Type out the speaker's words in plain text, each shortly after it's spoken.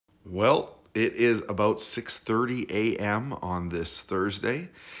Well, it is about 6:30 a.m. on this Thursday,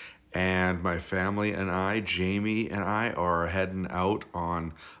 and my family and I, Jamie and I, are heading out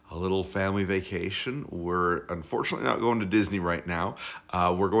on a little family vacation. We're unfortunately not going to Disney right now.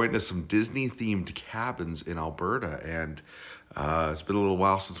 We're going to some Disney-themed cabins in Alberta, and it's been a little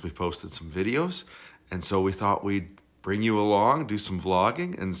while since we've posted some videos, and so we thought we'd bring you along, do some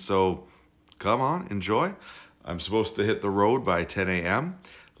vlogging, and so come on, enjoy. I'm supposed to hit the road by 10 a.m.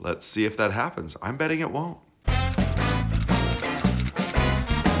 Let's see if that happens. I'm betting it won't. We're going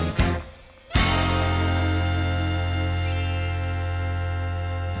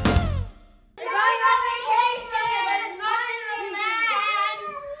on vacation!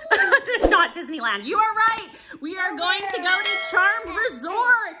 Not Disneyland. You are right. We are going to go to Charmed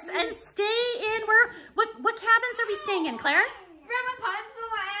Resorts and stay in. What cabins are we staying in, Claire?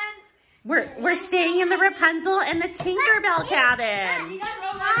 Repunzel and... We're staying in the Repunzel and the Tinkerbell cabin.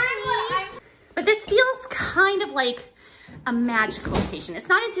 But this feels kind of like a magical vacation. It's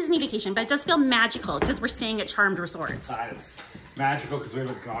not a Disney vacation, but it does feel magical because we're staying at Charmed Resorts. It's magical because we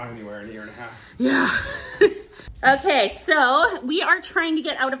haven't gone anywhere in a year and a half. Yeah. Okay, so we are trying to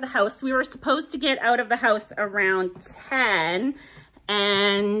get out of the house. We were supposed to get out of the house around 10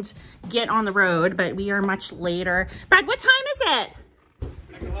 and get on the road, but we are much later. Brad, what time is it?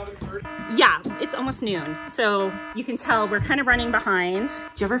 Like 11:30? Yeah, it's almost noon. So you can tell we're kind of running behind. Do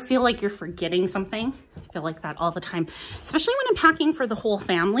you ever feel like you're forgetting something? I feel like that all the time, especially when I'm packing for the whole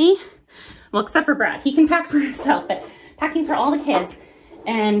family. Well, except for Brad, he can pack for himself, but packing for all the kids.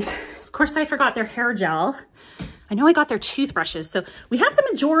 And of course I forgot their hair gel. I know I got their toothbrushes. So we have the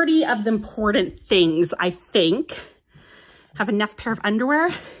majority of the important things, I think. Have enough pair of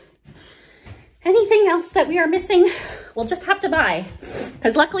underwear. Anything else that we are missing, we'll just have to buy.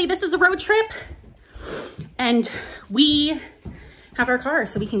 Because luckily this is a road trip and we have our car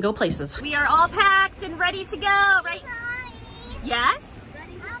so we can go places. We are all packed and ready to go, right? Yes?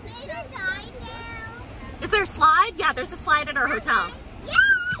 Is there a slide? Yeah, there's a slide at our hotel.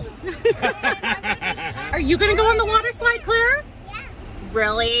 Are you gonna go on the water slide, Claire? Yeah.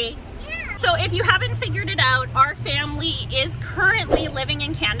 Really? Yeah. So if you haven't figured it out, our family is currently living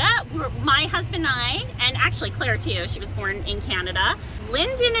in Canada. My husband and I, and actually Claire too, she was born in Canada.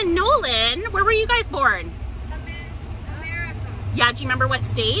 Lyndon and Nolan, where were you guys born? America. Yeah, do you remember what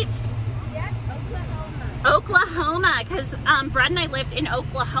state? Yes, Oklahoma. Oklahoma, because Brad and I lived in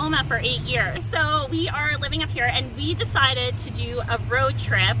Oklahoma for 8 years. So we are living up here and we decided to do a road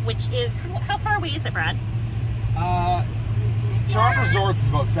trip, which is, how far away is it, Brad? Charmed Resorts is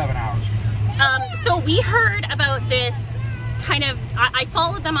about 7 hours. So we heard about this kind of, I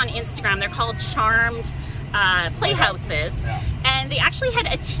followed them on Instagram. They're called Charmed Playhouses. Yeah. And they actually had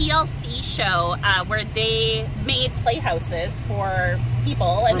a TLC show where they made playhouses for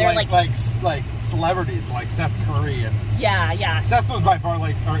people, and they're like celebrities like Seth Curry and yeah. Seth was by far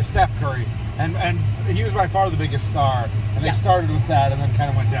or Steph Curry, and he was by far the biggest star, and they started with that and then kind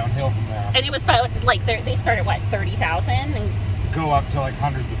of went downhill from there. And it was about like they started what, 30,000 and go up to like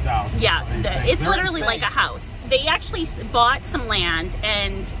hundreds of thousands. Yeah, it's literally insane. like a house. They actually bought some land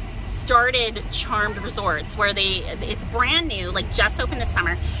and started Charmed Resorts where it's brand new, like just opened this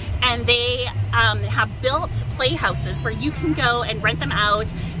summer, and they have built playhouses where you can go and rent them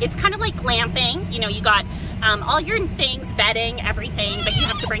out. It's kind of like glamping, you know, you got all your things, bedding, everything, but you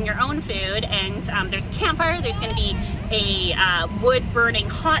have to bring your own food, and there's a campfire, there's going to be a wood burning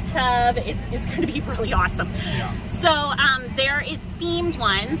hot tub. It's going to be really awesome. Yeah. So there is themed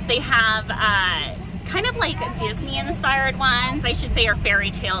ones. They have kind of like Disney inspired ones, I should say, or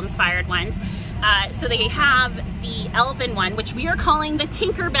fairy tale inspired ones. So they have the Elven one, which we are calling the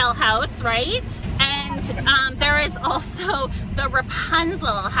Tinkerbell house, right? And there is also the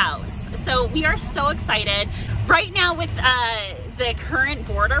Repunzel house. So we are so excited. Right now with the current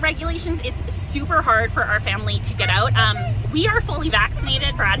border regulations, it's super hard for our family to get out. We are fully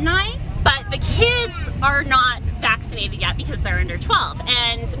vaccinated, Brad and I, but the kids are not vaccinated yet because they're under 12.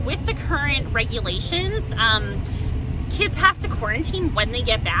 And with the current regulations, kids have to quarantine when they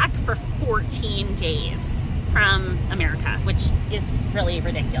get back for 14 days from America, which is really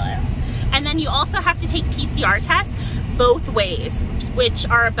ridiculous. And then you also have to take PCR tests both ways, which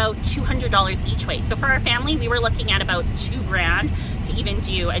are about $200 each way. So for our family, we were looking at about $2,000 to even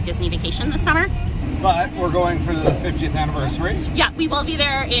do a Disney vacation this summer. But we're going for the 50th anniversary. Yeah, we will be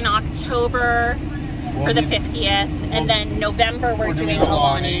there in October for the 50th, and then November we're doing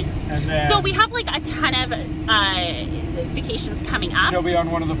Aulani. So we have like a ton of vacations coming up. She'll be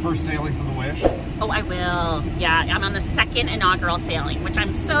on one of the first sailings of the Wish. Oh, I will. Yeah, I'm on the second inaugural sailing, which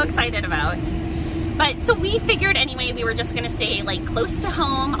I'm so excited about. But so we figured anyway, we were just gonna stay like close to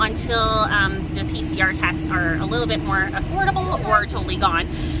home until the PCR tests are a little bit more affordable or totally gone.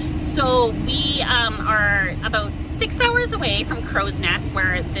 So we are about 6 hours away from Crow's Nest,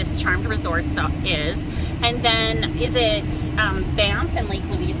 where this Charmed Resort is. And then is it Banff and Lake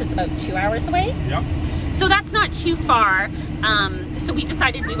Louise is about 2 hours away? Yep. So that's not too far. So we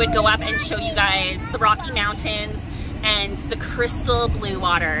decided we would go up and show you guys the Rocky Mountains and the crystal blue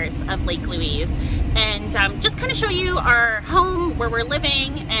waters of Lake Louise. And just kind of show you our home, where we're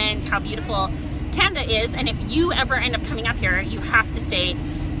living, and how beautiful Canada is. And if you ever end up coming up here, you have to stay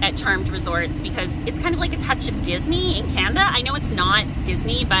at Charmed Resorts, because it's kind of like a touch of Disney in Canada. I know it's not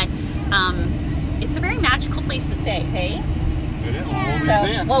Disney, but it's a very magical place to stay, hey? It is. Well, we'll be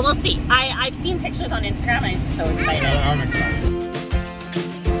seeing. Well, we'll see. I've seen pictures on Instagram. I'm so excited. I'm excited.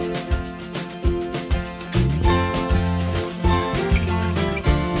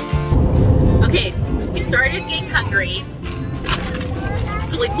 Okay, we started getting hungry,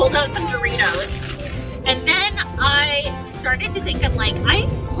 so we pulled out some Doritos, and then I started to think, I'm like, I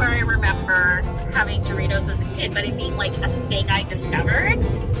swear I remember having Doritos as a kid, but it being like a thing I discovered.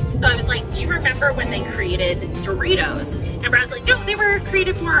 So I was like, do you remember when they created Doritos? And Brad was like, no, they were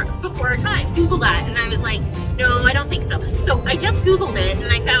created before our time. Google that. And I was like, no, I don't think so. So I just Googled it,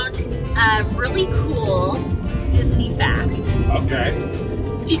 and I found a really cool Disney fact. Okay.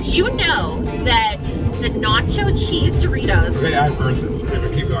 Did you know that the nacho cheese Doritos... Okay, I've heard this. Okay,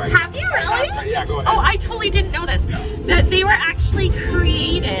 keep going. Have you really? Yeah, go ahead. Oh, I totally didn't know this. Yeah. That they were actually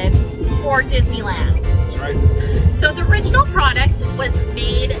created for Disneyland. That's right. So the original product was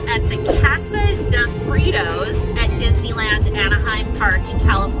made at the Casa de Fritos at Disneyland Anaheim Park in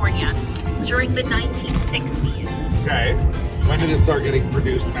California during the 1960s. Okay. When did it start getting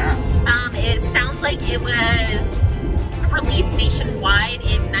produced mass? It sounds like it was released nationwide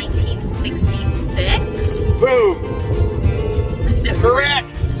in 1966. Boom!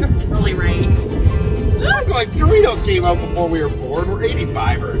 Correct! You're totally right. Like Doritos came out before we were born. We're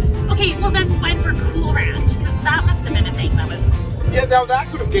 85ers. Okay, well then when were Cool Ranch? Because that must have been a thing that was... Yeah, now that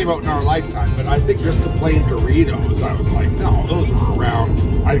could have came out in our lifetime, but I think just the plain Doritos, I was like, no, those were around.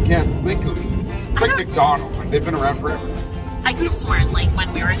 I can't think of. It's like McDonald's. Like they've been around forever. I could have sworn, like,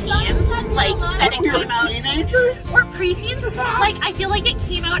 when we were teens, like, that it came out... Teenagers? Or preteens. Like, I feel like it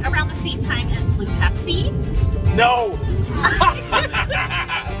came out around the same time as Blue Pepsi. No!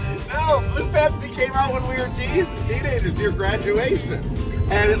 No, Blue Pepsi came out when we were teenagers near graduation.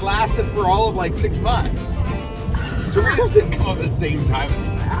 And it lasted for all of like 6 months. Doritos didn't come out at the same time as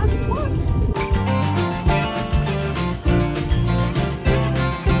that. What?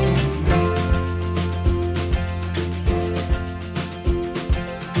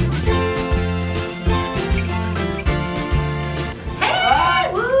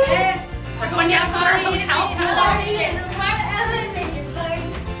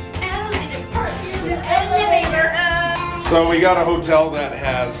 So we got a hotel that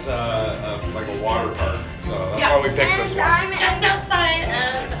has like a water park, so that's why we picked this one. Just outside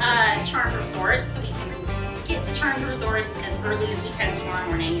of Charmed Resort, so we can get to Charmed Resorts as early as we can tomorrow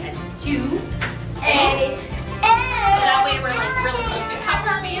morning at 2. So that way we're like really close to it. How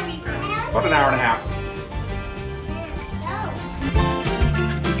far away are we from? About an hour and a half.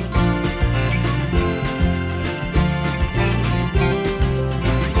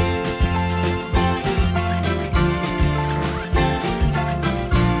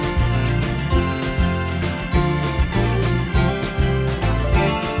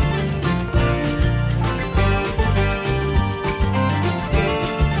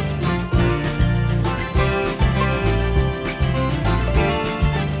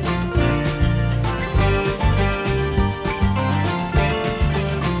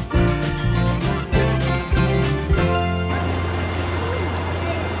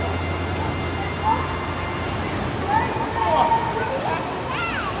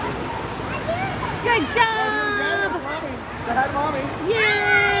 Good job! Say hi to Mommy.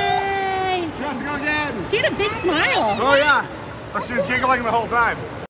 Yay! She wants to go again. She had a big smile. Oh yeah. But she was giggling the whole time.